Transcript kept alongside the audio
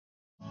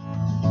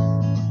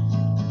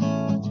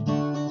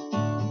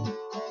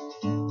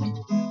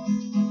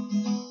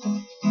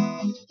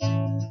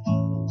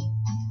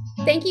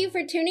Thank you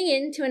for tuning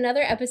in to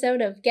another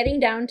episode of Getting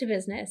Down to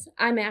Business.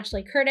 I'm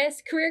Ashley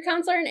Curtis, Career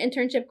Counselor and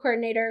Internship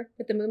Coordinator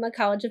with the Muma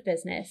College of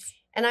Business.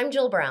 And I'm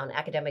Jill Brown,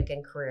 Academic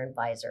and Career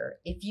Advisor.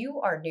 If you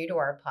are new to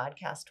our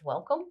podcast,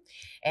 welcome.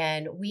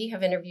 And we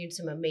have interviewed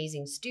some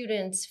amazing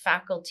students,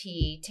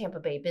 faculty, Tampa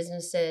Bay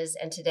businesses,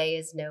 and today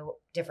is no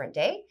different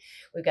day.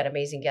 We've got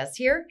amazing guests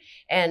here.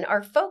 And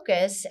our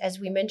focus, as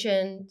we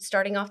mentioned,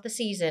 starting off the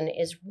season,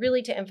 is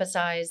really to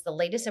emphasize the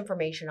latest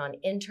information on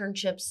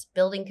internships,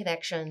 building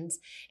connections,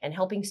 and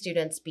helping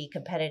students be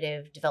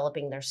competitive,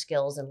 developing their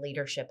skills and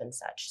leadership and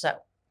such. So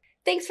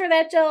thanks for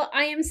that, Jill.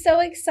 I am so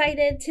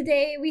excited.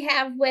 Today we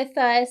have with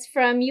us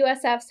from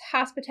USF's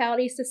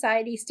Hospitality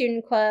Society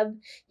Student Club,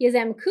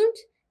 Yazem Kunt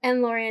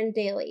and Lauren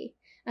Daly.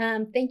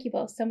 Thank you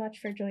both so much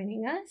for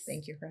joining us.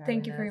 Thank you for having us.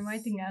 Thank you for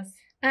inviting us.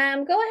 Go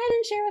ahead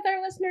and share with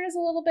our listeners a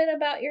little bit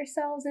about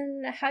yourselves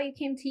and how you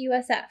came to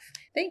USF.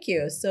 Thank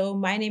you. So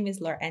my name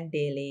is Lauren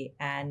Daly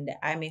and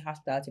I'm a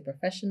hospitality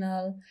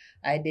professional.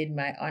 I did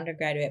my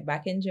undergraduate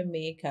back in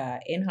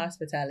Jamaica in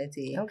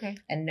hospitality. okay.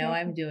 And now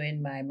I'm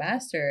doing my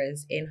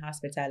master's in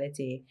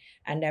hospitality.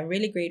 And I'm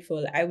really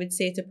grateful. I would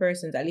say to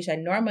persons, at least I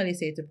normally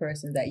say to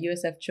persons, that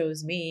USF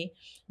chose me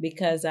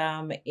because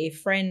a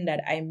friend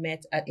that I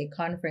met at a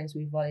conference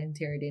we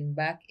volunteered in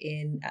back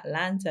in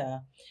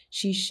Atlanta,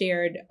 she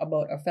shared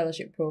about a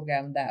fellowship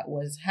program that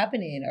was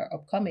happening or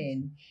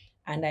upcoming.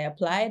 And I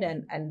applied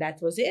and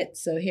that was it.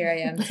 So here I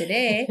am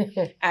today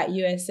at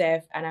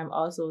USF, and I'm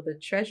also the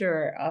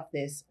treasurer of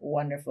this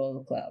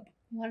wonderful club.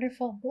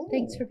 Wonderful. Ooh,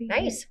 Thanks for being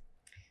nice.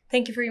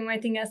 Thank you for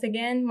inviting us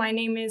again. My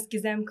name is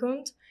Yazem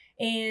Kunt,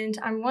 and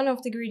I'm one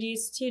of the graduate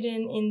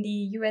students in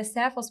the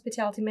USF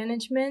Hospitality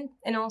Management,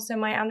 and also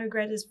my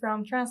undergrad is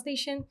from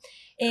Translation.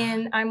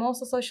 And I'm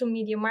also social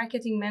media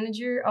marketing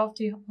manager of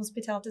the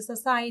Hospitality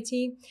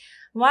Society.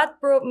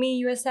 What brought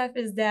me USF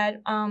is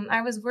that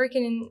I was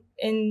working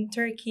in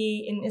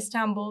Turkey, in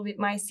Istanbul, with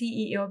my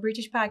CEO,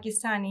 British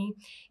Pakistani.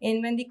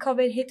 And when the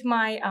COVID hit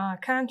my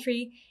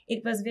country,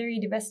 it was very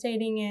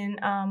devastating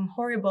and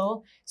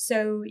horrible.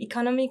 So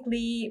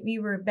economically, we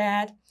were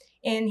bad.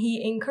 And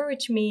he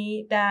encouraged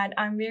me that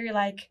I'm very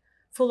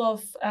full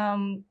of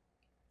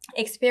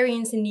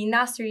experience in the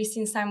industry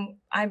since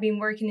I've been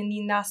working in the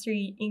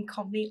industry in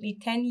completely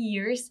 10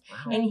 years.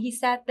 Wow. And he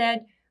said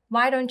that,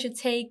 why don't you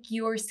take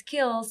your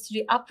skills to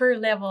the upper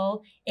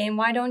level, and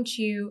why don't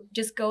you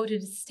just go to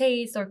the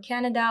States or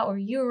Canada or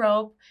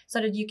Europe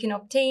so that you can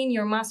obtain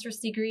your master's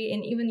degree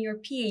and even your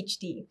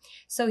PhD?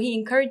 So he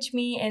encouraged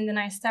me, and then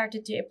I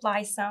started to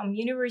apply some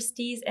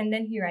universities, and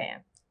then here I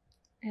am.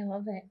 I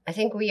love it. I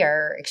think we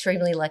are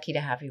extremely lucky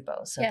to have you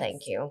both. So Yes.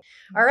 thank you.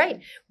 All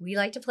right. We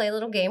like to play a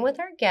little game with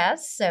our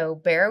guests, so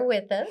bear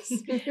with us.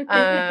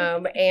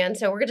 And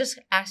so we're going to just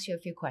ask you a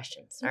few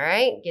questions. All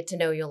right. Get to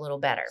know you a little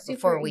better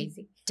before we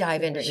easy.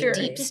 dive into Sure.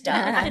 the deep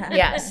stuff.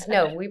 Yes.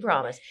 No, we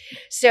promise.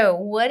 So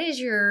what is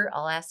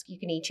I'll ask, you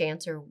can each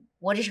answer,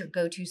 what is your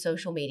go-to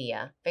social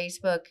media?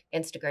 Facebook,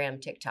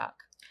 Instagram, TikTok?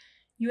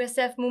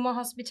 USF Muma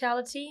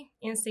Hospitality,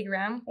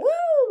 Instagram.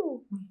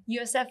 Woo!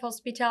 USF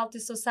Hospitality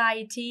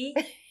Society,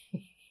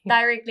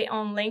 directly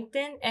on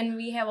LinkedIn. And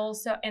we have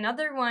also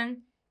another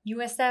one,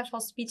 USF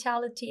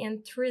Hospitality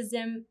and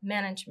Tourism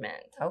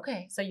Management.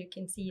 Okay. So you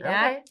can see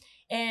that. Okay.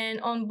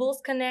 And on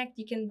Bulls Connect,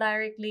 you can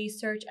directly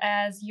search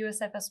as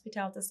USF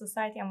Hospitality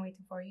Society. I'm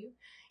waiting for you.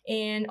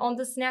 And on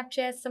the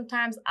Snapchat,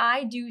 sometimes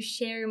I do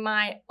share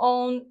my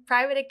own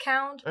private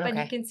account, but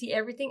Okay. you can see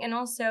everything. And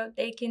also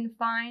they can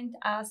find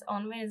us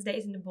on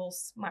Wednesdays in the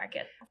Bulls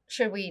Market.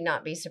 Should we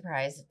not be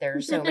surprised that there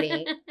are so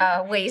many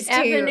ways to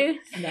Avenues.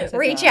 Not at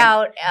reach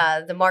all.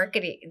 out? The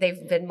marketing,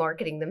 they've been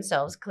marketing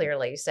themselves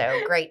clearly.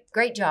 So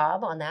great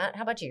job on that.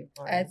 How about you,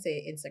 Lauren? I'd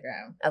say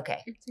Instagram. Okay.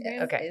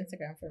 Instagram. Okay.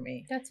 Instagram for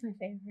me. That's my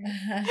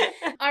favorite.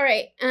 All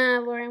right,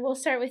 Lauren, we'll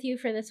start with you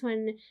for this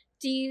one.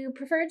 Do you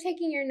prefer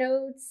taking your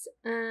notes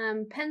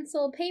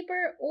pencil,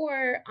 paper,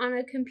 or on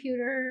a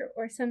computer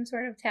or some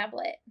sort of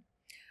tablet?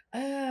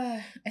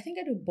 I think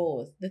I do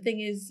both. The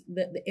thing is,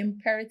 the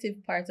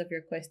imperative part of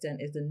your question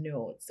is the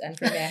notes. And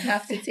for me, I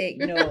have to take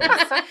notes.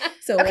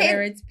 So Okay.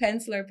 whether it's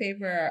pencil or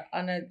paper or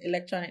on an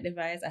electronic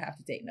device, I have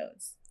to take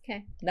notes.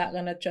 Okay. Not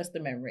going to trust the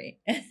memory.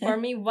 For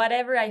me,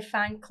 whatever I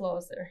find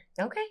closer.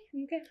 Okay.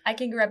 Okay. I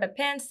can grab a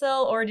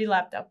pencil or the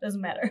laptop,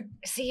 doesn't matter.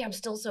 See, I'm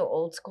still so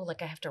old school.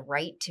 Like I have to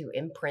write to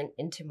imprint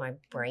into my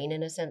brain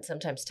in a sense,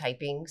 sometimes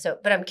typing. So,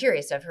 but I'm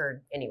curious. I've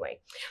heard anyway.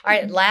 All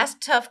right.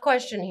 Last tough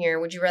question here.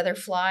 Would you rather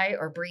fly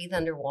or breathe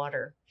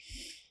underwater?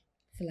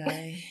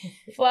 Fly.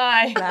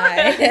 Fly.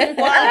 Fly.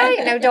 All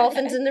right. No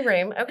dolphins in the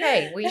room.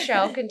 Okay. We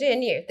shall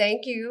continue.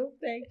 Thank you.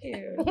 Thank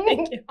you.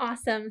 Thank you.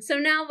 Awesome. So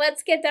now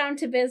let's get down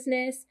to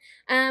business.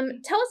 Tell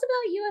us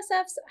about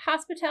USF's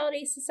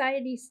Hospitality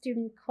Society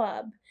Student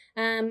Club.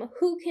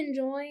 Who can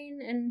join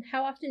and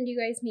how often do you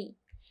guys meet?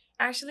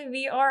 Actually,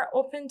 we are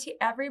open to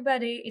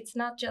everybody. It's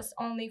not just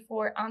only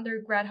for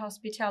undergrad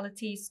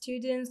hospitality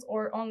students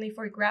or only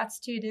for grad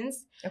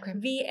students. Okay.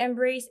 We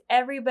embrace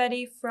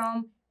everybody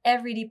from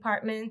every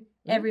department,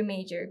 every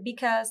major,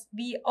 because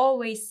we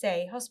always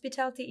say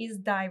hospitality is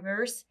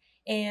diverse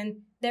and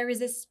there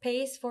is a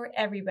space for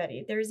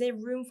everybody. There is a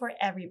room for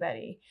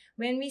everybody.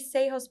 When we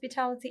say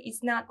hospitality,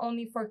 it's not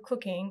only for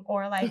cooking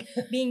or like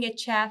being a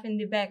chef in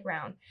the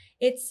background.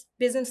 It's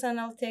business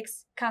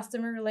analytics,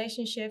 customer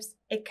relationships,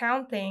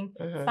 accounting,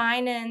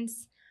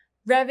 finance,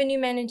 revenue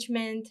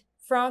management,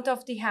 front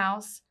of the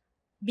house,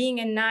 being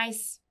a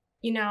nice,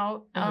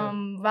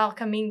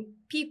 welcoming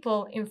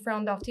people in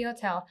front of the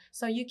hotel.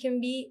 So you can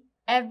be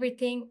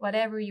everything,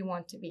 whatever you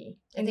want to be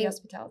in the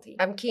hospitality.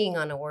 I'm keying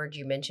on a word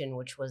you mentioned,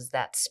 which was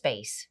that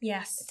space.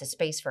 Yes. It's a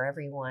space for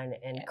everyone,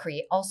 and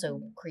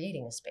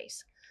creating a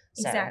space.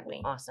 So, exactly.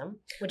 Awesome.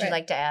 Would you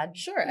like to add?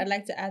 Sure. I'd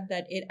like to add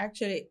that it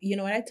actually,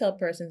 what I tell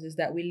persons is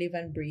that we live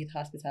and breathe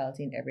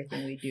hospitality in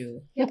everything we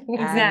do.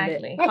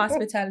 Exactly. And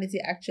hospitality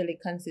actually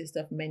consists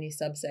of many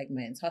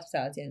subsegments,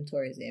 hospitality and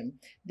tourism.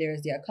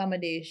 There's the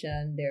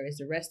accommodation, there is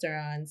the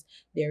restaurants,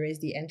 there is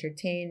the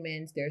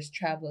entertainment, there's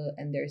travel,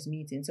 and there's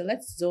meetings. So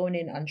let's zone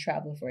in on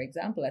travel, for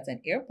example, at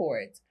an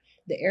airport.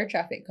 The air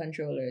traffic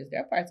controllers,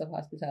 they're parts of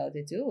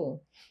hospitality too.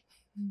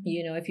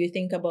 If you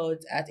think about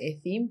at a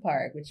theme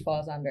park, which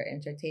falls under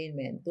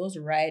entertainment, those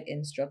ride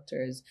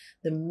instructors,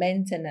 the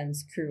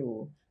maintenance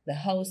crew, the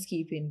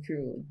housekeeping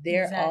crew,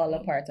 they're all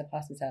a part of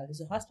hospitality.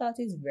 So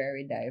hospitality is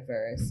very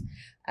diverse,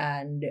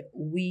 and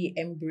we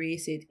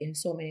embrace it in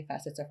so many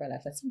facets of our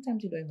life that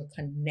sometimes we don't even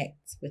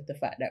connect with the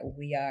fact that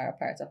we are a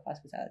part of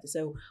hospitality.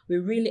 So we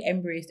really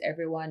embraced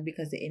everyone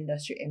because the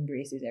industry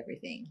embraces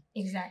everything.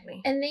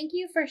 Exactly. And thank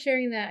you for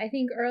sharing that. I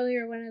think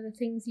earlier one of the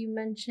things you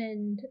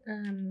mentioned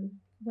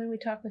when we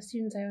talk with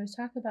students, I always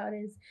talk about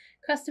is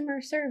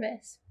customer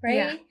service, right?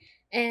 Yeah.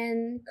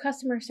 And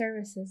customer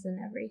service is in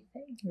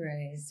everything.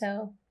 Right.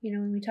 So,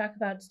 when we talk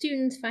about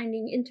students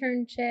finding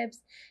internships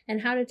and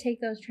how to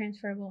take those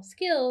transferable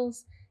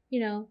skills,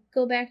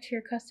 go back to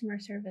your customer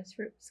service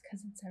roots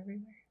because it's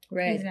everywhere.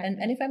 Right. Exactly.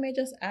 And if I may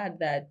just add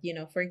that,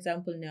 for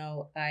example,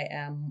 now I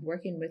am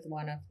working with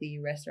one of the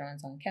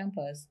restaurants on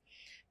campus,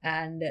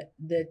 and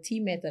the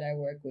teammate that I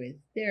work with,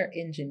 they're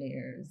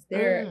engineers,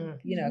 they're,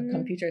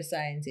 computer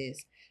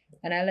scientists.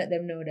 And I let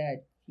them know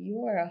that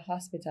you are a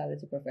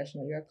hospitality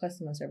professional, you're a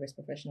customer service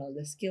professional.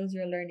 The skills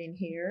you're learning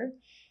here,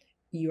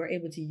 you're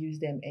able to use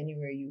them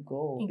anywhere you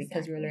go. Exactly.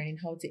 Because we're learning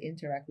how to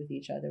interact with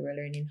each other. We're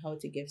learning how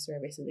to give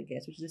service to the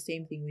guests, which is the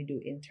same thing we do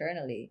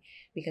internally.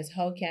 Because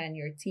how can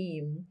your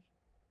team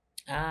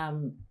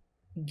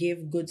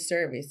give good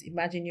service?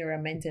 Imagine you're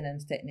a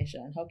maintenance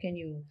technician. How can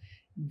you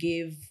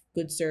give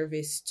good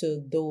service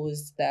to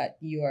those that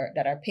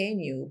are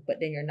paying you, but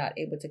then you're not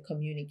able to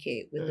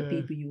communicate with the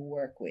people you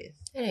work with?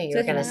 I know you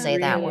were going to say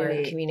that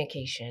word,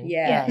 communication.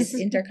 Yeah, yes.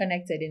 It's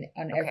interconnected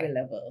on every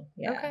level.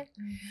 Yeah. Okay.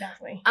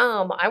 Exactly.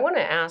 I want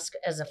to ask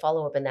as a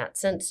follow-up in that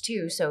sense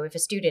too. So if a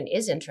student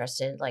is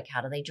interested, like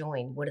how do they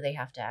join? What do they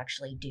have to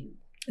actually do?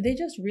 They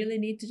just really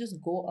need to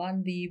just go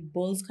on the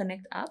Bulls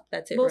Connect app.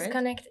 That's it, Bulls right?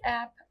 Connect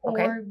app,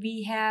 Okay. or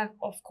we have,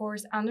 of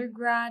course,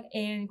 undergrad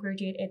and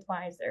graduate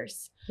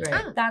advisors.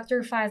 Right.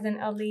 Dr.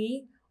 Faizan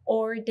Ali,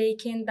 or they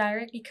can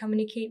directly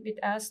communicate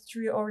with us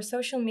through our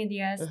social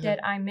medias that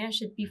I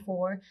mentioned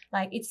before.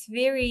 Like, it's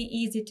very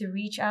easy to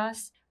reach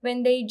us.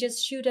 When they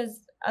just shoot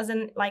us as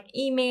an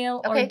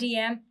email or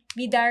DM,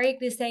 we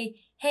directly say,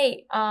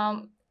 hey,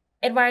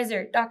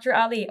 advisor, Dr.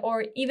 Ali,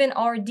 or even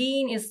our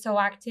dean is so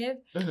active.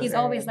 He's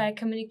always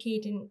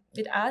communicating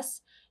with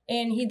us,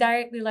 and he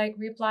directly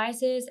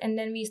replies us, and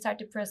then we start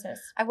the process.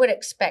 I would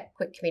expect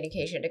quick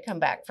communication to come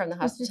back from the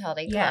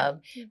hospitality Yeah.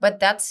 club,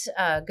 but that's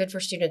good for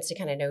students to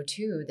kind of know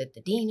too that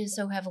the dean is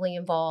so heavily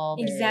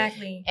involved.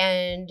 Exactly.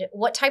 And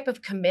what type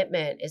of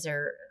commitment is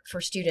there for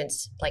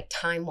students, like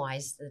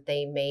time-wise, that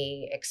they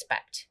may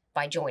expect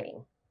by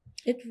joining?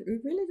 It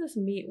really just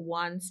meet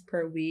once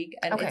per week,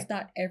 and it's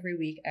not every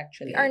week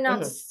actually. We are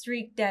not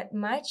strict that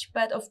much,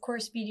 but of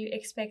course we do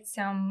expect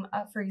some,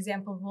 for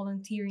example,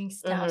 volunteering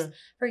stuff.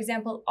 For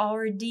example,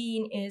 our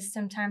dean is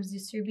sometimes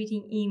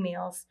distributing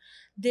emails.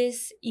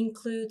 This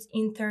includes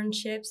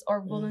internships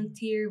or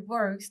volunteer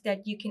works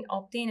that you can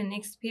obtain and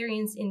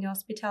experience in the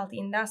hospitality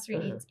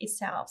industry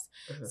itself.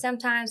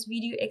 Sometimes we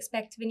do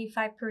expect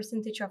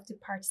 25% of the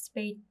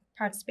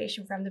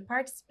participation from the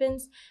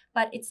participants,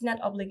 but it's not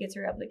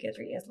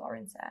obligatory, as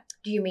Lauren said.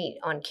 Do you meet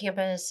on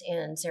campus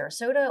in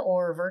Sarasota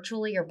or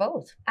virtually or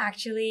both?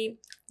 Actually,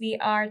 we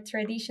are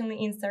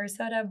traditionally in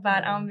Sarasota,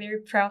 but I'm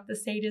very proud to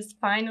say this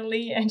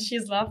finally, and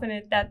she's laughing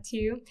at that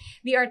too.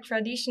 We are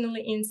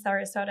traditionally in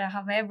Sarasota.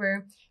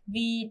 However,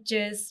 we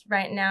just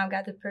right now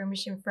got the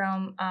permission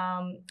from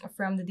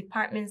the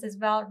departments as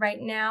well.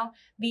 Right now,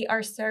 we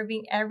are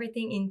serving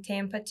everything in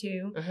Tampa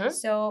too.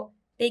 So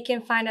they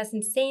can find us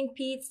in St.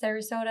 Pete,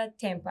 Sarasota,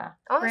 Tampa.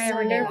 Awesome.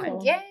 Wherever they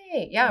want.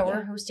 Yay. Yeah,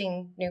 we're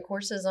hosting new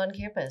courses on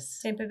campus.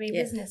 Tampa Bay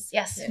Business.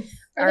 Yes.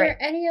 Are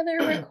there any other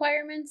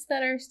requirements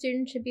that our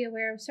students should be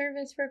aware of?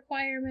 Service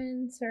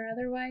requirements or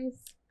otherwise?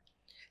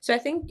 So I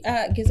think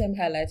Gizem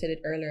highlighted it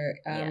earlier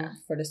Yeah.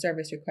 for the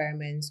service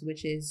requirements,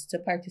 which is to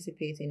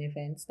participate in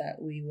events that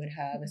we would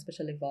have,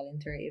 especially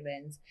voluntary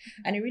events.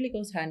 And it really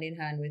goes hand in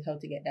hand with how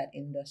to get that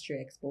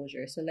industry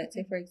exposure. So let's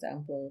say, for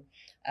example,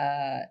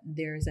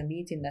 there's a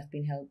meeting that's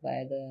been held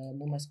by the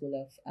MUMA School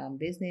of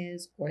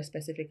Business, or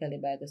specifically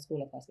by the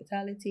School of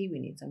Hospitality. We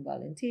need some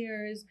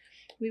volunteers.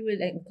 We will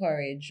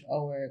encourage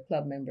our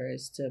club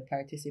members to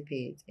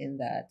participate in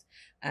that.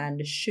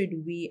 And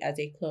should we as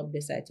a club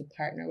decide to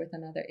partner with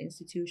another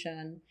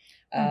institution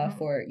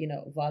for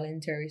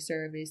voluntary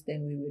service,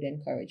 then we would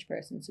encourage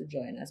persons to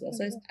join as well.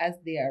 So it's as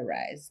they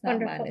arise, not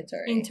Wonderful.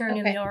 mandatory.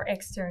 Internally or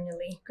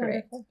externally.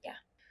 Correct. Wonderful. Yeah.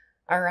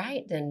 All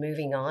right, then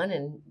moving on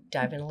and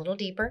diving a little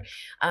deeper.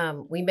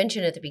 We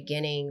mentioned at the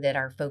beginning that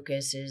our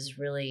focus is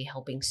really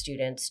helping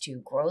students to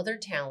grow their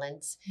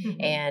talents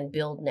Mhm. and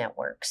build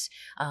networks.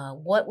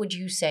 What would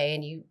you say,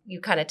 and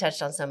you kind of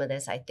touched on some of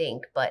this, I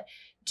think, but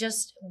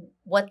just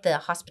what the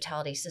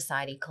Hospitality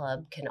Society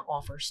Club can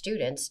offer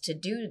students to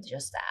do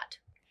just that?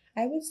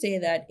 I would say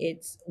that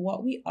it's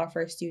what we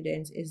offer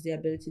students is the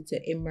ability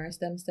to immerse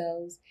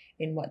themselves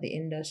in what the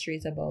industry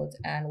is about.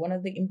 And one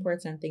of the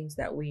important things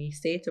that we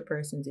say to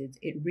persons is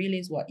it really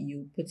is what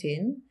you put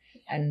in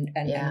and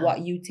Yeah.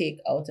 what you take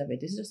out of it.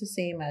 It's just the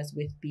same as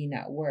with being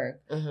at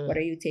work. Mhm. What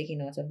are you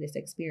taking out of this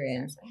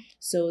experience?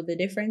 So the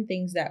different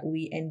things that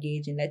we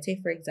engage in, let's say,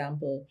 for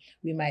example,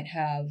 we might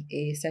have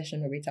a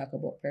session where we talk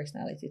about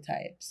personality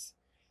types.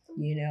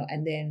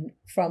 And then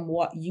from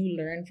what you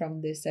learn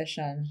from this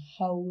session,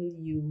 how will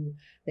you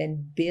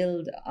then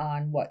build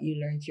on what you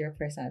learned your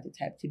personality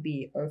type to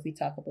be? Or if we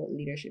talk about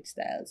leadership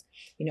styles,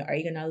 are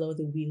you going to allow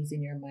the wheels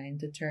in your mind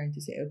to turn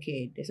to say,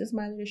 okay, this is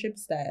my leadership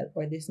style,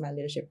 or this is my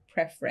leadership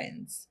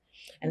preference?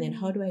 And then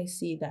how do I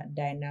see that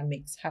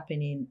dynamics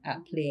happening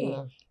at play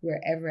Hmm.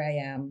 wherever I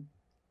am?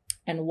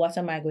 And what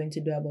am I going to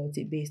do about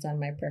it based on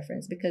my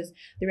preference? Because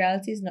the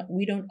reality is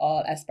we don't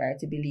all aspire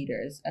to be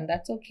leaders, and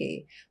that's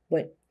okay.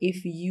 But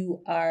if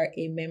you are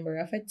a member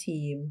of a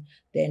team,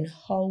 then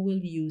how will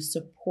you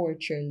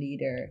support your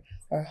leader?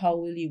 Or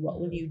what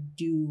will you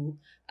do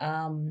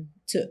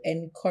to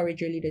encourage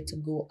your leader to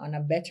go on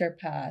a better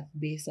path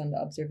based on the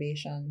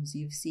observations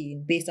you've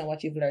seen, based on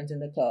what you've learned in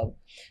the club?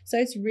 So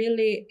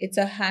it's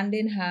a hand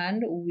in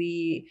hand.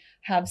 We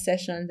have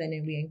sessions and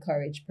then we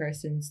encourage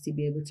persons to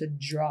be able to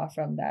draw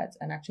from that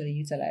and actually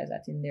utilize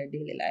that in their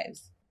daily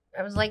lives.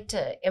 I would like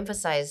to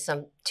emphasize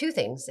two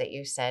things that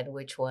you said,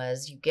 which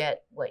was you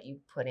get what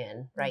you put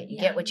in, right? You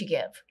get what you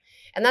give.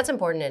 And that's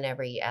important in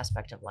every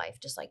aspect of life,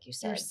 just like you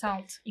said. Your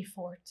salt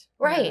effort.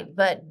 Right. Yeah.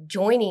 But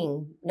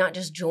not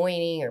just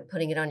joining or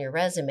putting it on your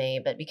resume,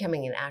 but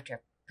becoming an active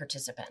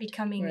participant.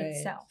 Becoming Right.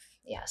 itself.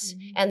 Yes.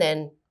 Mhm. And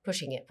then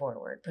pushing it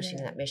forward, pushing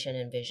Yeah. that mission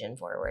and vision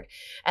forward.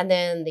 And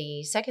then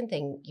the second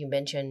thing you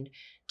mentioned,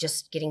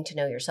 just getting to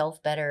know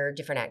yourself better,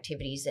 different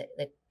activities that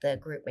the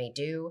group may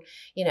do,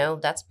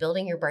 that's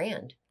building your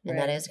brand. And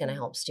that Right. is going to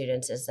help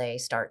students as they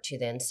start to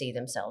then see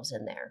themselves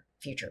in their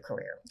future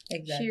career.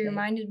 Exactly. She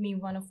reminded me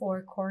one of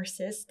our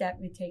courses that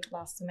we take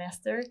last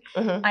semester.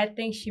 Mhm. I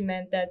think she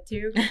meant that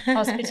too.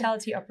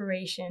 Hospitality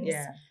operations.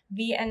 Yeah.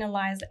 We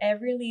analyzed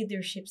every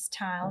leadership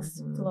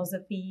styles, Mhm.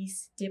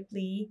 philosophies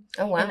deeply.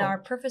 Oh, wow. And our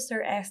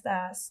professor asked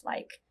us,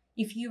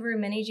 if you were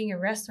managing a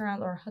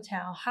restaurant or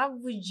hotel, how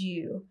would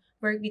you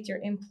work with your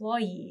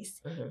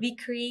employees? Mhm. We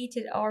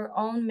created our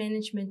own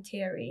management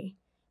theory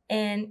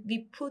and we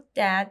put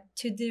that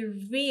to the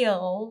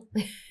real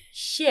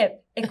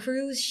ship, a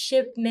cruise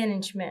ship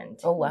management.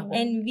 Oh, wow.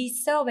 And we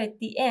saw at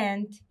the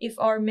end if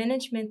our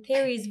management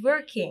theory is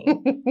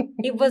working.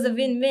 It was a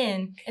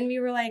win-win. And we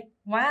were like,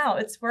 wow,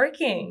 it's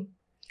working.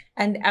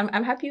 And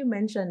I'm happy you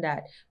mentioned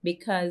that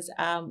because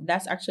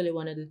that's actually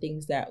one of the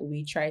things that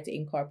we try to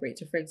incorporate.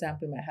 So, for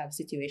example, we might have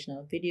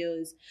situational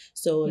videos.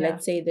 So Yeah.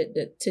 let's say that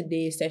the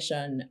today's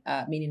session,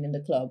 meaning in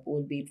the club,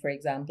 would be, for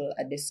example,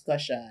 a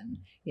discussion.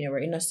 We're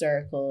in a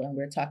circle and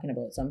we're talking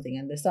about something,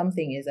 and the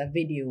something is a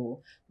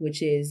video,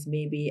 which is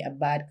maybe a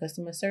bad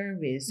customer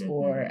service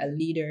or a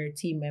leader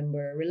team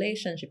member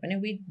relationship, and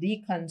then we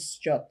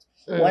deconstruct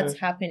what's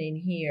happening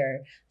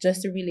here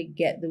just to really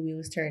get the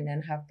wheels turned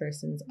and have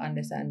persons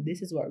understand this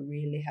is what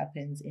really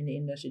happens in the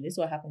industry. This is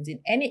what happens in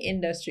any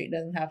industry. It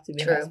doesn't have to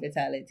be True.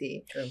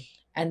 hospitality. True.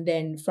 And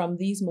then from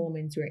these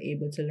moments, we're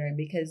able to learn,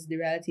 because the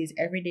reality is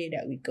every day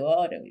that we go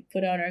out and we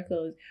put on our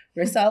clothes,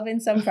 we're solving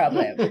some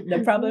problem.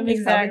 The problem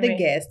is probably the Exactly.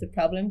 guest. The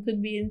problem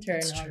could be That's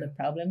internal. true. The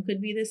problem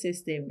could be the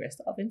system. We're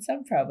solving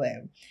some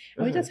problem.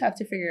 And we Mhm. just have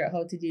to figure out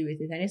how to deal with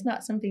it. And it's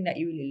not something that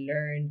you really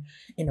learn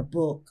in a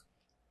book.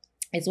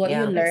 It's what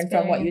Yeah. you learn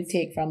from what you Experience.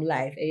 take from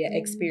life. Mm.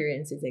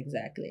 Experiences,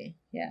 exactly.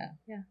 Yeah,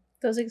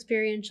 Those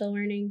experiential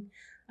learning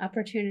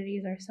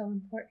opportunities are so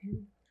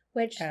important.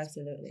 Which,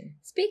 absolutely.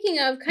 speaking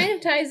of, kind of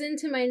ties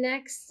into my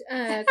next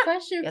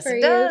question Yes, for it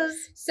you. does.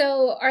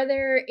 So, are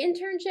there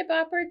internship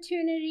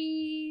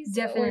opportunities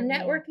Definitely. or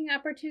networking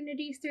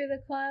opportunities through the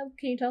club?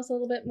 Can you tell us a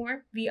little bit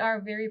more? We are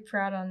very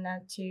proud on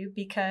that too,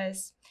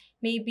 because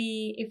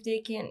maybe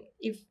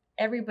if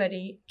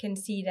everybody can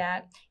see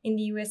that in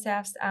the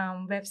USF's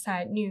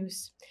website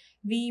news,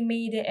 we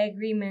made an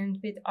agreement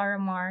with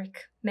Aramark,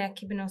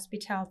 McKibben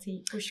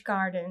Hospitality, Busch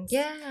Gardens.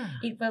 Yeah.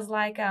 It was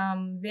like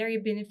very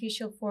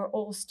beneficial for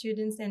all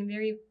students, and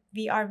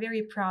we are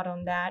very proud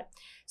on that.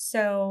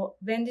 So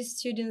when the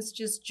students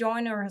just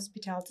join our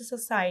hospitality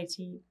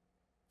society,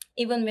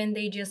 even when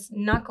they just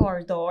knock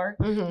our door,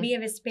 we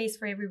have a space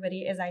for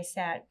everybody, as I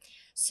said.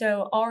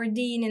 So our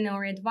dean and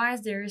our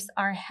advisors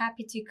are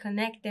happy to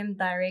connect them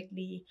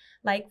directly.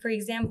 Like, for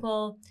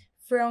example,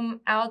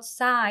 from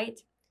outside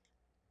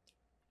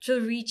to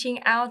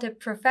reaching out a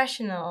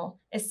professional,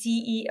 a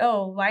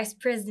CEO, vice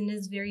president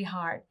is very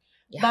hard.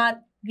 Yeah.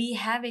 But we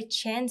have a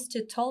chance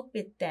to talk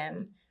with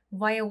them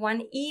via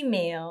one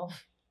email,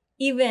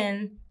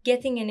 even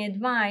getting an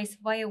advice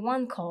via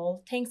one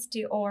call, thanks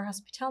to our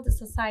hospitality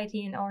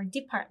society and our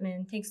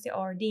department, thanks to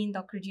our dean,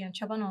 Dr. Cihan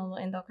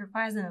Çabanoğlu and Dr.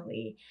 Farzan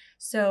Ali.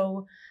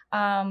 So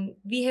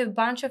we have a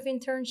bunch of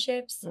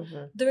internships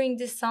during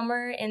the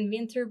summer and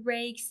winter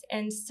breaks,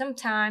 and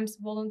sometimes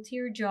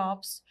volunteer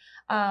jobs.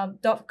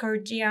 Dr.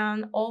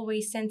 Cihan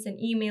always sends an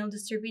email,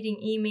 distributing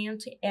email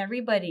to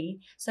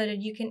everybody so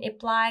that you can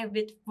apply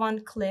with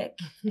one click,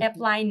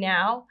 apply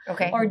now,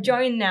 or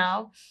join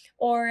now,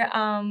 or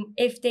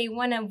if they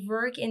want to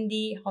work in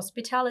the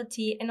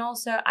hospitality. And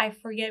also, I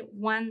forget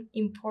one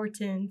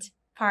important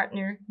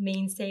partner,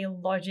 Mainsail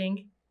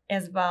Lodging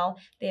as well.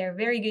 They are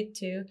very good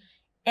too.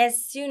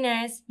 As soon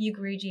as you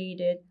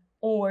graduated,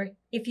 or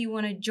if you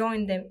want to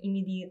join them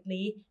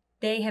immediately,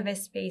 they have a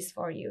space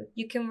for you.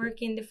 You can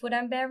work in the food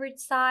and beverage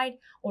side,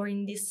 or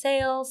in the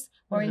sales,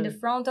 or in the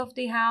front of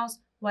the house.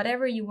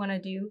 Whatever you want to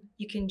do,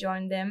 you can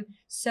join them.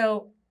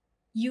 So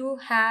you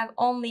have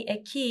only a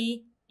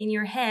key in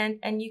your hand,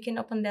 and you can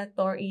open that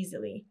door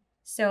easily.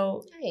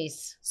 So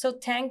nice.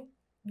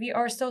 We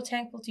are so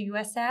thankful to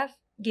USF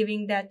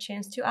giving that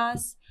chance to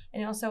us,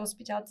 and also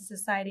Hospitality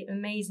Society.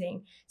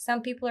 Amazing.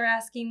 Some people are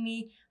asking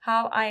me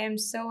how I am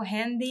so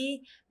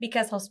handy,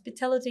 because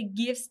hospitality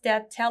gives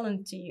that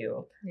talent to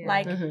you. Yeah.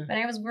 Like when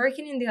I was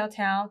working in the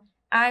hotel,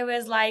 I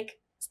was like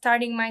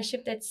starting my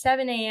shift at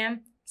 7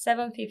 a.m.,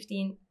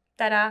 7:15,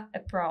 tada, a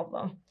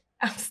problem.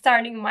 I'm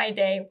starting my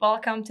day.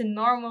 Welcome to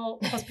normal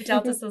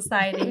Hospitality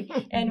Society.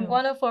 And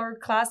one of our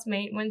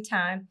classmates one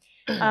time,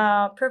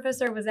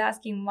 professor was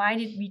asking, why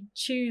did we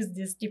choose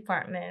this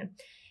department?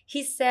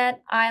 He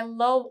said, I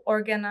love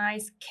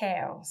organized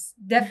chaos.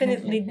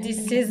 Definitely,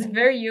 this is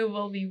where you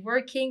will be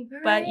working,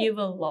 but you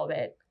will love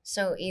it.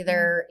 So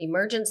either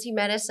emergency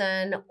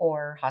medicine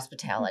or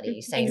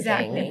hospitality, same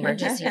Exactly. thing,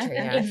 emergency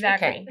triage.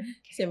 Exactly. Okay.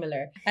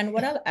 Similar. And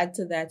what I'll add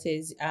to that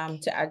is,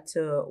 to add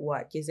to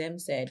what Gizem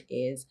said,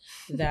 is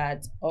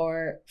that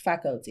our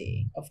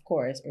faculty, of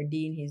course, our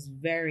dean, he's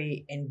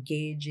very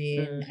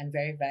engaging and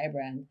very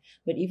vibrant,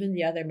 but even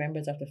the other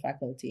members of the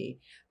faculty,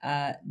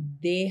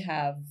 they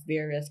have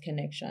various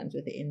connections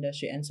with the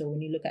industry. And so when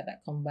you look at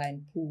that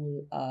combined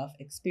pool of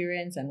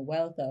experience and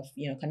wealth of,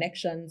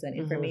 connections and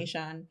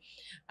information,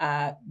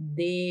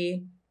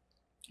 they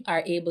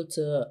are able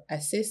to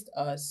assist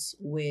us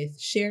with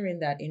sharing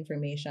that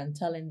information,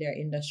 telling their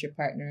industry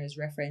partners,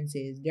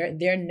 references,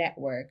 their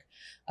network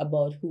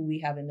about who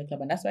we have in the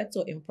club. And that's why it's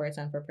so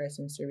important for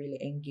persons to really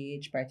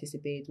engage,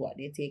 participate, what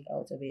they take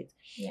out of it.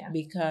 Yeah.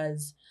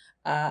 Because,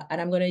 and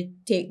I'm going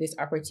to take this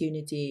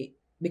opportunity,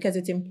 because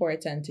it's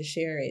important to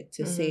share it,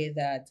 to say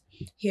that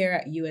here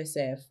at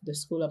USF, the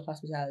School of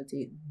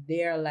Hospitality,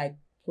 they're like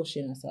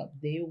pushing us up.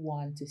 They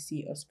want to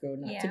see us grow,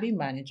 not to be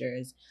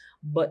managers,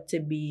 but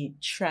to be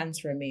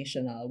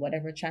transformational,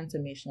 whatever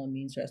transformational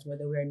means to us,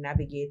 whether we're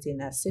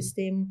navigating a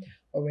system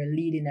or we're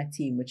leading a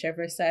team,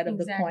 whichever side of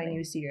the coin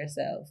you see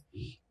yourself.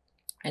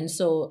 And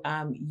so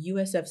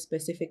USF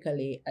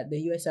specifically, at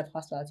the USF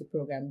Hospitality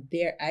Program,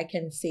 there I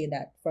can say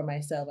that for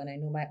myself, and I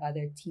know my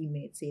other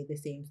teammates say the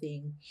same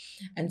thing.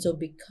 And so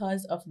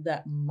because of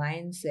that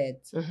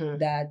mindset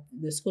that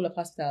the School of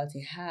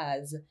Hospitality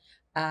has,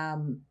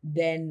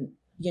 then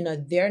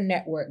their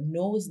network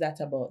knows that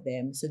about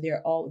them. So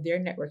their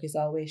network is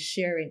always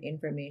sharing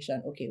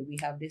information. Okay, we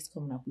have this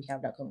coming up, we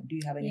have that coming up. Do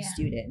you have any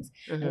students?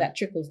 And that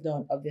trickles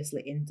down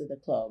obviously into the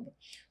club.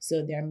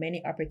 So there are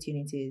many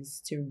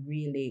opportunities to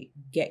really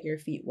get your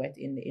feet wet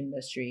in the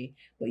industry,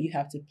 but you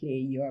have to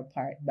play your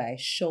part by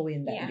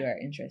showing that you're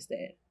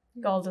interested.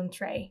 Golden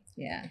tray.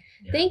 Yeah.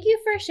 Thank you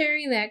for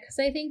sharing that, because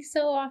I think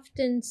so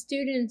often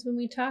students, when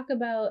we talk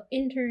about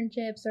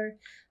internships or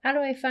how do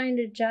I find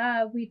a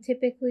job, we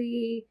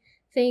typically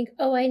think,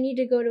 oh, I need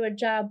to go to a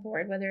job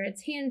board, whether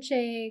it's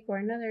Handshake or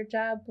another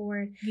job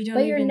board.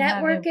 But your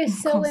network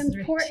is so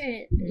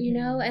important,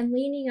 and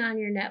leaning on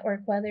your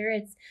network, whether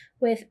it's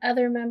with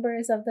other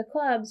members of the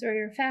clubs or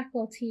your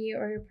faculty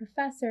or your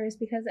professors,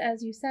 because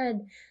as you said,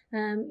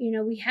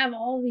 we have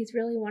all these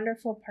really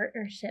wonderful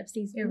partnerships.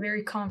 You're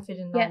very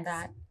confident on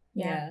that.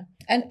 Yeah.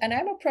 And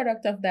I'm a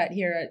product of that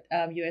here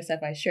at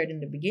USF. I shared in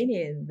the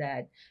beginning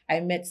that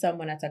I met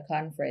someone at a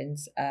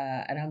conference,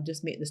 and I'll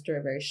just make the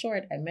story very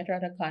short. I met her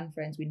at a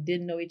conference. We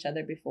didn't know each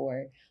other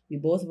before. We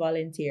both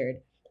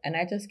volunteered. And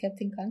I just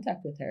kept in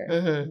contact with her.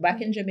 Mhm.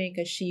 Back in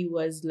Jamaica, she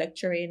was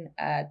lecturing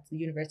at the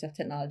University of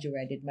Technology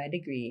where I did my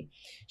degree.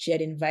 She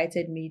had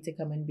invited me to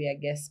come and be a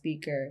guest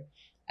speaker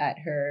at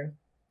her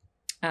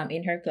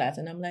in her class.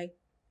 And I'm like,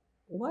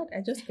 what?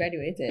 I just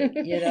graduated.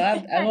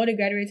 I've only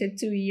graduated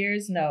 2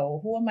 years now.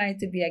 Who am I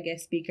to be a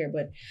guest speaker?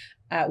 But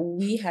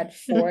we had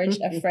forged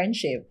a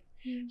friendship,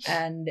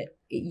 and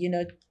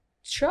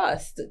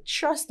trust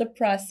the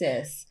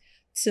process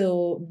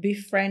to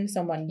befriend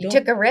someone. You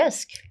took a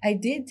risk. I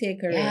did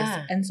take a Yeah.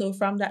 risk. And so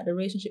from that, the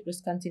relationship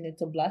just continued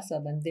to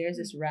blossom. And there's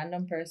this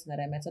random person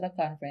that I met at a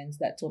conference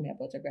that told me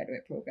about a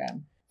graduate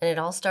program. And it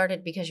all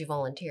started because you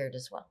volunteered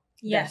as well.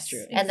 That's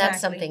true. And that's exactly.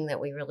 something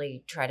that we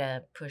really try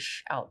to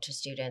push out to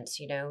students,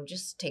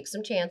 just take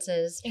some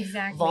chances,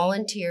 Exactly.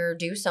 volunteer,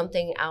 do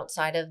something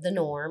outside of the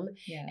norm,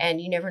 Yeah,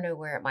 and you never know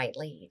where it might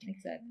lead.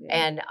 exactly.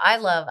 And I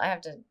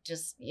have to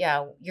just,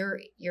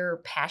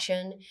 your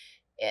passion,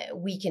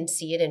 we can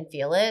see it and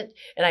feel it.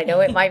 And I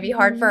know it might be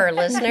hard for our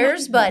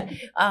listeners, but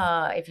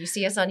if you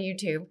see us on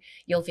YouTube,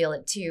 you'll feel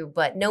it too.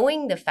 But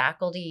knowing the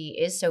faculty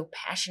is so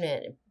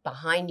passionate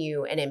behind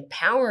you and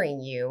empowering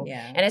you,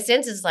 Yeah. in a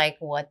sense, is like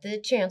what the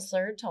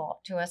chancellor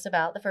talked to us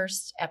about the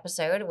first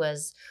episode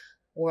was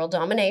world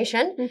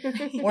domination.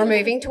 We're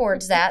moving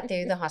towards that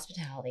through the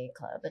hospitality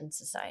club and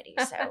society.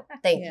 So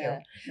thank Yeah.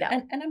 you. No.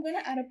 And I'm going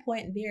to add a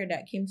point there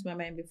that came to my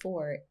mind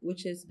before,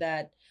 which is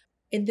that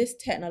in this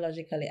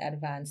technologically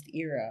advanced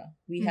era,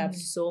 we have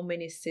so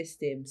many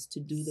systems to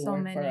do the So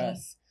work for many.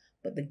 us.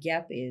 But the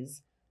gap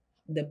is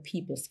the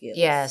people skills.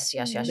 Yes.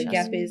 The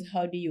gap is,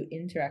 how do you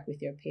interact with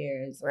your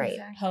peers? Right.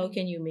 Exactly. How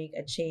can you make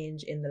a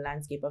change in the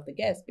landscape of the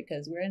guest?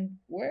 Because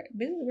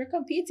we're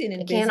competing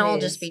in It business. can't all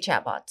just be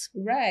chatbots.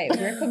 Right.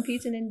 We're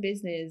competing in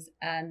business,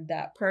 and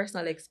that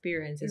personal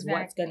experience is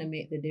what's Exactly. going to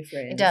make the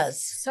difference. It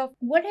does. So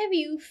What have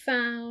you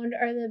found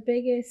are the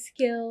biggest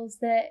skills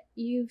that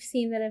you've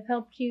seen that have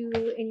helped you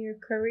in your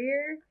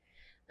career?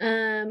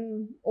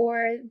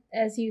 Or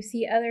as you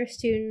see other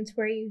students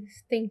where you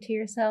think to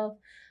yourself,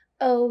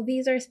 oh,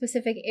 these are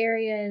specific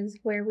areas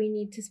where we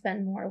need to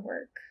spend more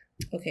work.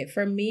 Okay,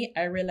 for me,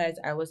 I realized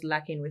I was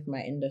lacking with my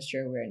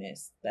industry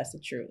awareness. That's the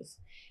truth.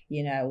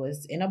 I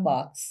was in a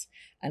box,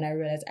 and I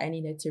realized I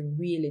needed to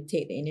really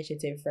take the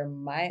initiative for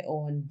my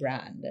own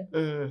brand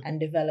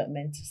and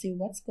development to see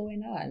what's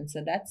going on.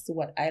 So that's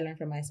what I learned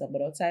from myself.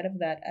 But outside of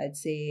that, I'd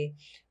say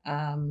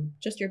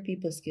just your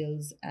people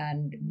skills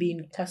and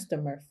being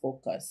customer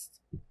focused,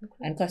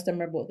 and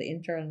customer, both the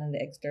internal and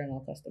the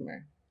external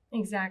customer.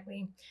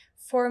 exactly.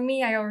 For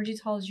me, I already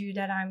told you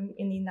that I'm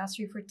in the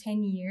industry for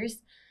 10 years.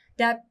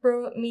 That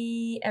brought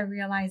me a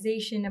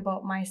realization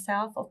about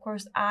myself. Of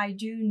course, I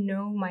do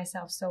know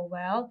myself so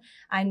well.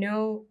 I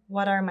know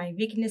what are my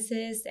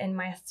weaknesses and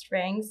my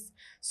strengths.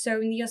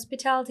 So in the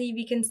hospitality,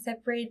 we can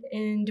separate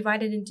and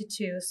divide it into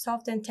two,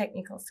 soft and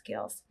technical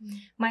skills.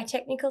 My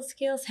technical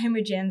skills, I'm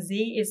a Gen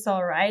Z, it's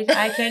all right.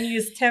 I can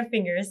use 10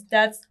 fingers.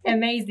 That's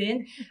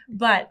amazing.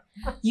 But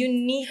you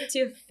need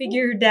to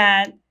figure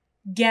that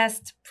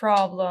guest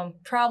problem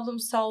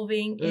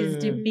solving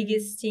is the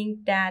biggest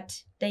thing that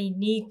they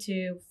need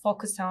to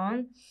focus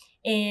on,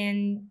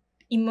 and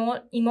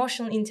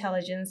emotional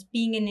intelligence,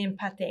 being an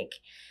empathic,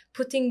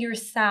 putting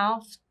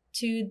yourself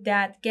to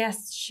that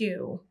guest's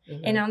shoe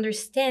and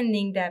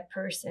understanding that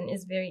person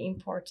is very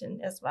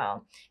important as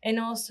well. And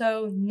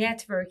also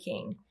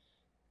networking.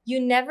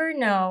 You never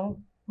know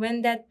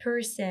when that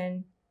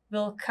person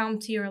will come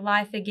to your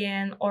life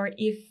again, or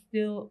if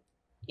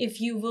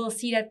you will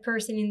see that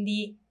person in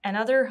the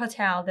another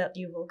hotel that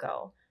you will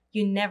go.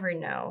 You never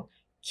know.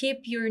 Keep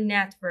your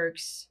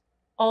networks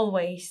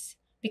always,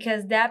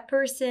 because that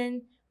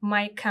person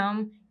might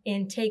come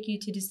and take you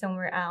to do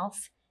somewhere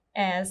else,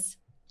 as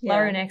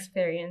Lauren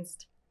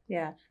experienced.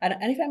 Yeah. And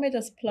if I may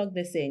just plug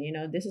this in,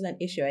 this is an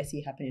issue I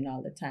see happening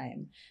all the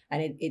time.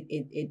 And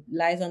it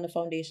lies on the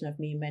foundation of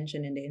me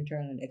mentioning the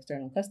internal and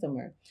external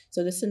customer.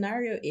 So the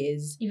scenario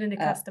is... Even the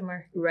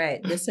customer.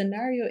 Right. The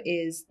scenario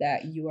is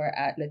that you are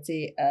at, let's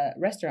say, a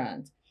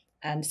restaurant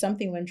and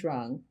something went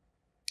wrong.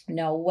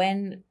 Now,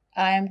 when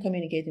I am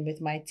communicating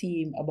with my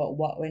team about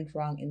what went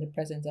wrong in the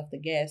presence of the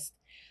guest,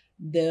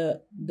 the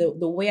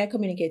way I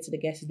communicate to the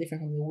guest is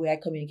different from the way I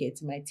communicate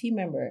to my team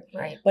member.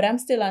 Right. But I'm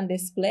still on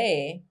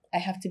display. I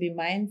have to be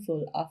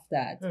mindful of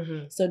that.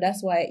 So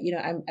that's why,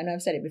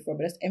 I've said it before,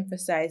 but just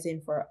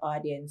emphasizing for our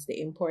audience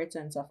the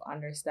importance of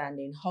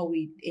understanding how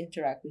we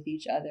interact with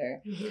each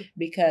other,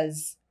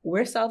 because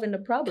we're solving the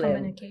problem.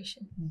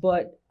 Communication.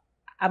 But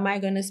am I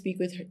going to speak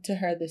to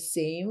her the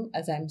same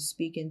as I'm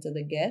speaking to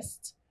the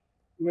guest?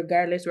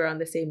 Regardless, we're on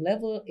the same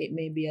level. It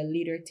may be a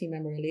leader-team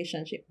member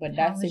relationship, but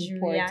that's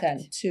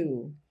important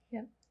too.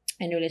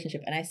 In a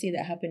relationship. And I see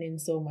that happening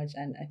so much,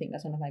 and I think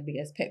that's one of my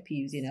biggest pet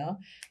peeves,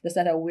 just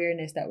that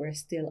awareness that we're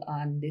still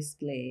on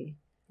display.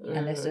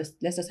 And let's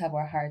just have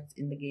our hearts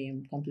in the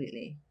game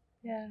completely.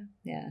 Yeah.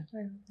 Yeah.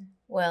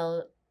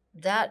 Well,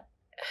 that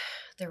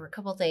there were a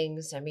couple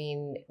things. I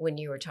mean, when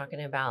you were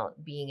talking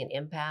about being an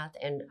empath,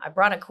 and I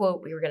brought a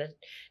quote we were going to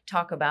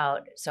talk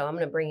about, so I'm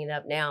going to bring it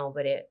up now,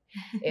 but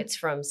it's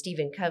from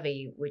Stephen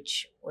Covey,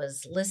 which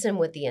was listen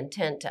with the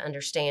intent to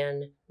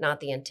understand, not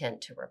the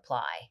intent to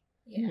reply.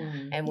 Yeah.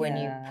 And when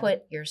you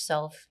put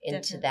yourself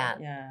into that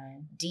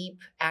Yeah. deep,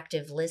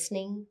 active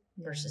listening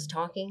versus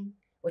talking,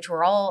 which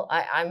we're all,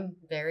 I'm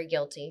very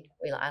guilty.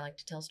 I like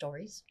to tell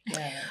stories.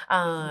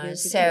 Yeah. Guilty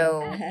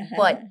So, too.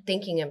 but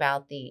thinking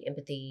about the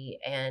empathy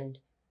and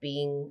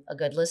being a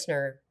good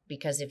listener,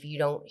 because if you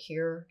don't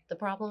hear the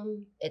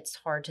problem, it's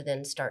hard to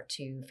then start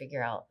to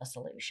figure out a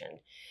solution.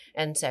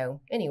 And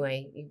so,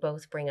 anyway, you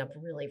both bring up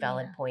really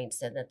valid points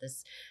that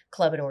this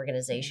club and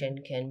organization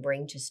can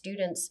bring to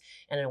students,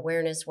 and an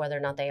awareness whether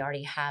or not they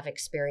already have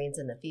experience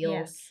in the field,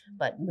 Yes,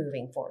 but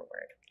moving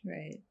forward.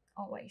 Right.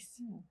 always.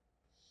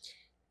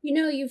 You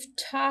know, you've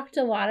talked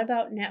a lot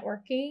about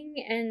networking,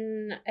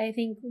 and I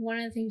think one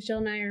of the things Jill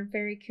and I are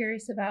very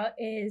curious about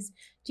is,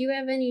 do you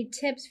have any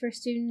tips for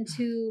students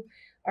who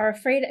are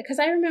afraid? Because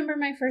I remember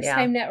my first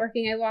time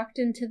networking, I walked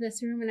into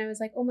this room and I was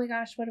like, oh my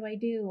gosh, what do I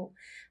do?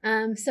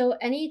 So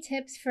any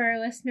tips for our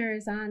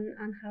listeners on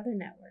how to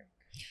network?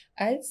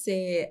 I'd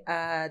say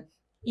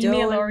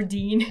Email or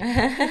Dean.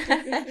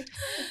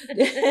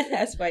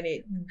 That's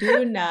funny.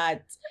 Do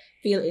not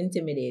feel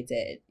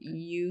intimidated.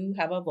 You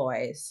have a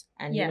voice.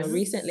 And you know,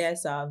 recently I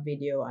saw a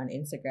video on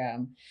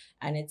Instagram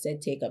and it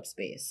said take up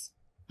space.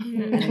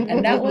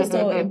 And that was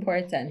so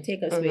important.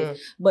 Take up space.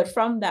 But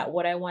from that,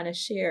 what I want to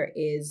share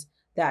is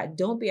that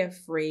don't be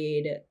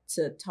afraid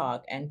to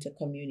talk and to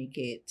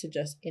communicate, to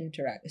just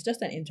interact. It's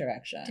just an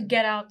interaction. To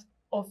get out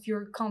of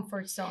your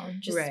comfort zone.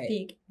 Just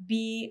speak.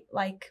 Be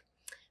like,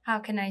 how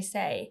can I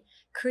say?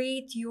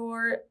 Create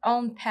your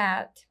own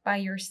path by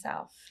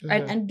yourself.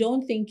 And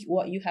don't think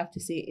what you have to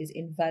say is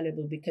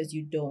invaluable because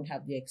you don't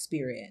have the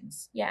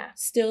experience. Yeah.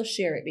 Still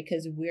share it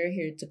because we're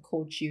here to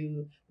coach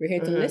you. We're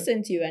here to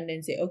listen to you and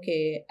then say,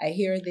 okay, I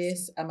hear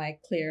this. Am I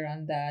clear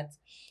on that?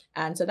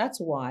 And so that's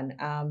one.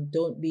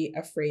 Don't be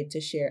afraid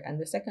to share. And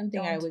the second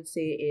thing I would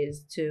say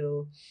is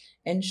to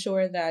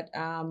ensure that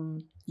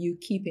you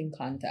keep in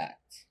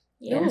contact.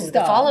 Don't stop.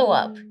 The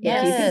follow-up. Keep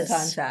in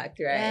contact,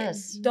 right?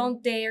 Yes.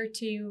 Don't dare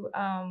to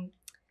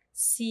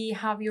see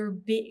how your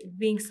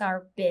wings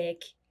are big.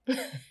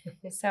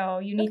 So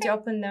you need to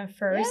open them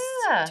first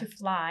to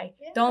fly.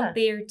 Don't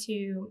dare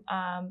to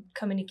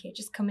communicate.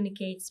 Just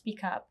communicate,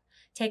 speak up,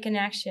 take an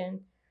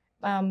action,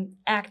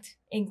 act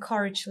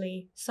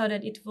encouragingly so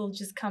that it will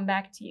just come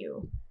back to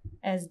you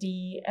as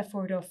the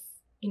effort of,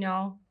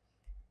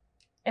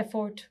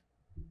 effort.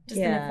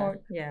 Just an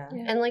effort. Yeah.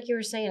 And like you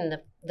were saying,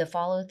 the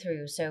follow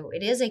through. So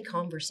it is a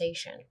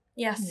conversation.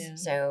 Yes. Yeah.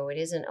 So it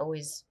isn't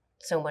always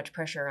so much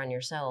pressure on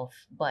yourself,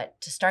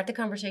 but to start the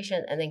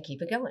conversation and then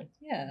keep it going.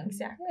 Yeah.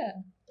 Exactly. Yeah.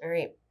 All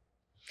right.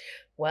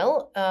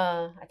 Well,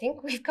 I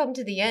think we've come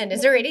to the end.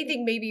 Is there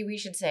anything maybe we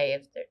should say?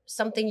 If there's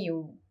something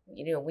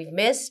we've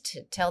missed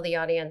to tell the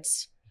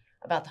audience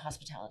about the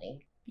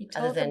hospitality? We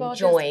other talk than about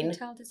join. the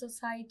Hospitality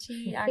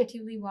Society,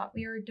 actively what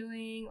we are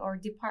doing, our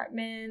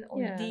department, or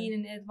dean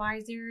and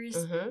advisors,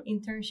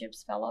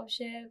 internships,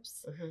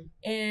 fellowships,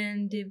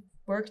 and the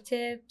work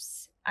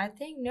tips. I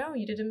think, no,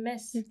 you didn't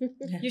miss.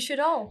 You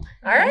should all.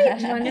 All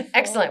right. Wonderful.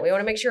 Excellent. We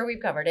want to make sure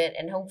we've covered it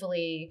and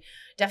hopefully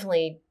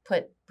definitely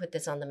put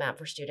this on the map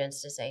for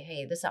students to say,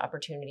 hey, this is an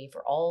opportunity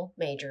for all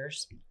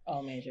majors.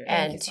 All majors.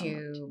 And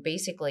to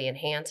basically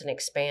enhance and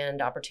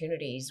expand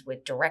opportunities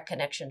with direct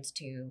connections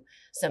to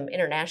some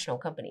international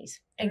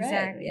companies.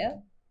 Exactly. Right.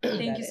 Yeah.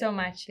 Thank you so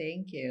much.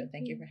 Thank you.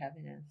 Thank you for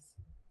having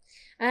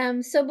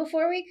us. So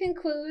before we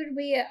conclude,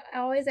 we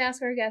always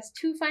ask our guests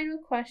 2 final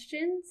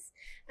questions.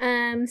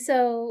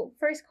 So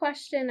first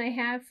question I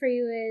have for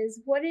you is,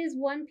 what is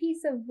one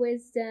piece of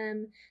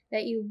wisdom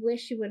that you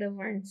wish you would have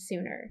learned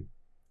sooner?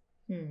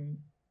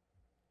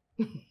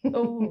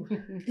 Oh,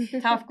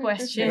 tough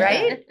question.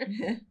 Right?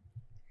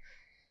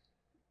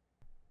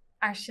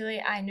 Actually,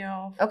 I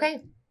know.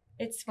 Okay.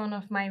 It's one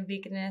of my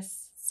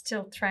weaknesses,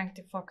 still trying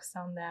to focus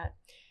on that.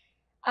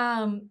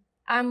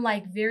 I'm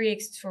like very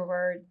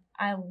extrovert.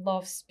 I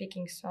love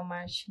speaking so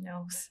much,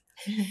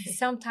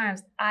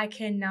 Sometimes I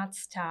cannot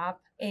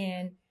stop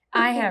and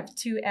I have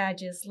 2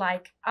 edges,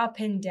 like up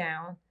and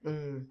down.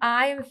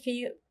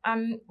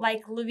 I'm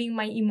like living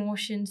my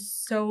emotions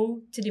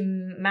so to the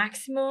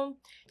maximum.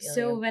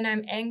 So when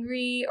I'm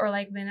angry or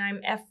like when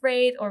I'm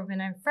afraid or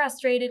when I'm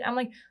frustrated, I'm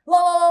like, la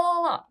la la la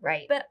la.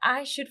 Right. But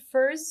I should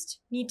first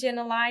need to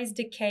analyze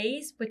the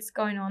case, what's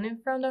going on in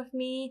front of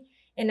me.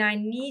 And I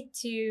need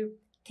to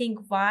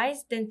think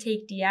wise, then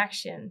take the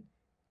action.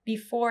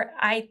 Before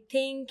I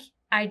think,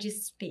 I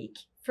just speak.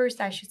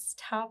 First, I should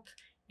stop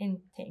and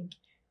think.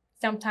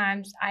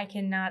 Sometimes I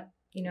cannot,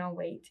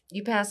 wait.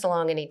 You pass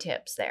along any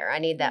tips there. I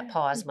need that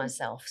pause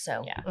myself.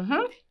 So,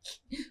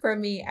 For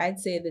me, I'd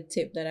say the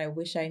tip that I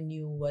wish I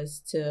knew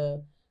was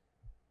to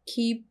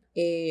keep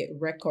a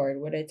record,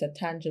 whether it's a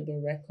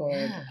tangible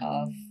record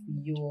of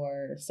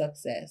your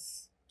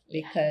success,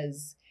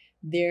 because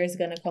there's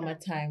going to come a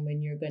time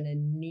when you're going to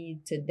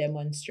need to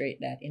demonstrate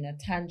that in a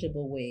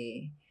tangible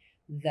way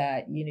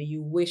that,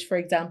 you wish, for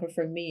example,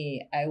 for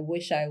me, I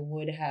wish I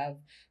would have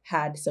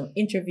had some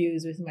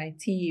interviews with my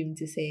team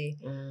to say,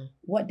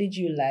 what did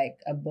you like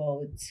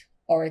about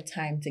our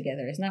time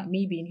together? It's not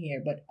me being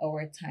here, but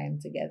our time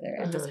together,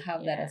 and just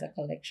have that as a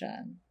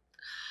collection.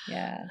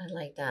 Yeah. I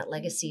like that.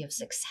 Legacy of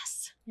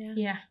success.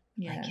 Yeah.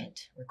 Like it.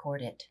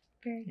 Record it.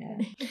 Very Yeah.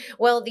 good.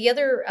 Well, the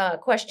other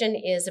question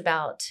is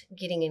about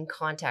getting in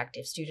contact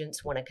if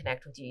students want to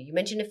connect with you. You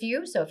mentioned a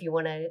few, so if you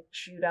want to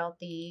shoot out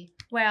the...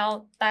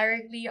 Well,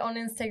 directly on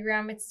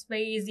Instagram, it's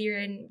way easier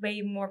and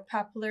way more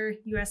popular.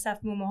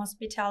 USF Mumo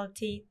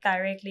Hospitality,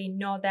 directly,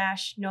 no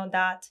dash, no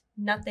dot,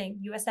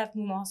 nothing. USF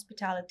Mumo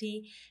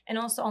Hospitality. And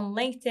also on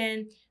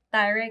LinkedIn,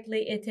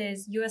 directly, it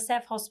is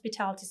USF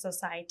Hospitality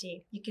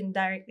Society. You can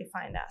directly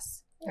find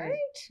us. All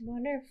right.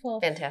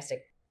 Wonderful.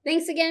 Fantastic.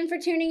 Thanks again for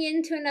tuning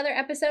in to another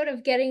episode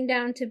of Getting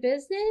Down to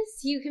Business.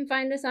 You can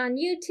find us on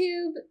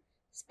YouTube,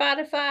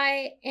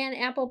 Spotify, and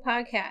Apple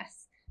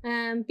Podcasts.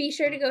 Be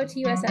sure to go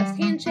to USF's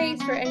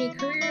Handshakes for any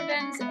career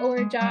events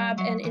or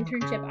job and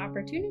internship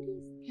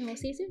opportunities. And we'll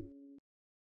see you soon.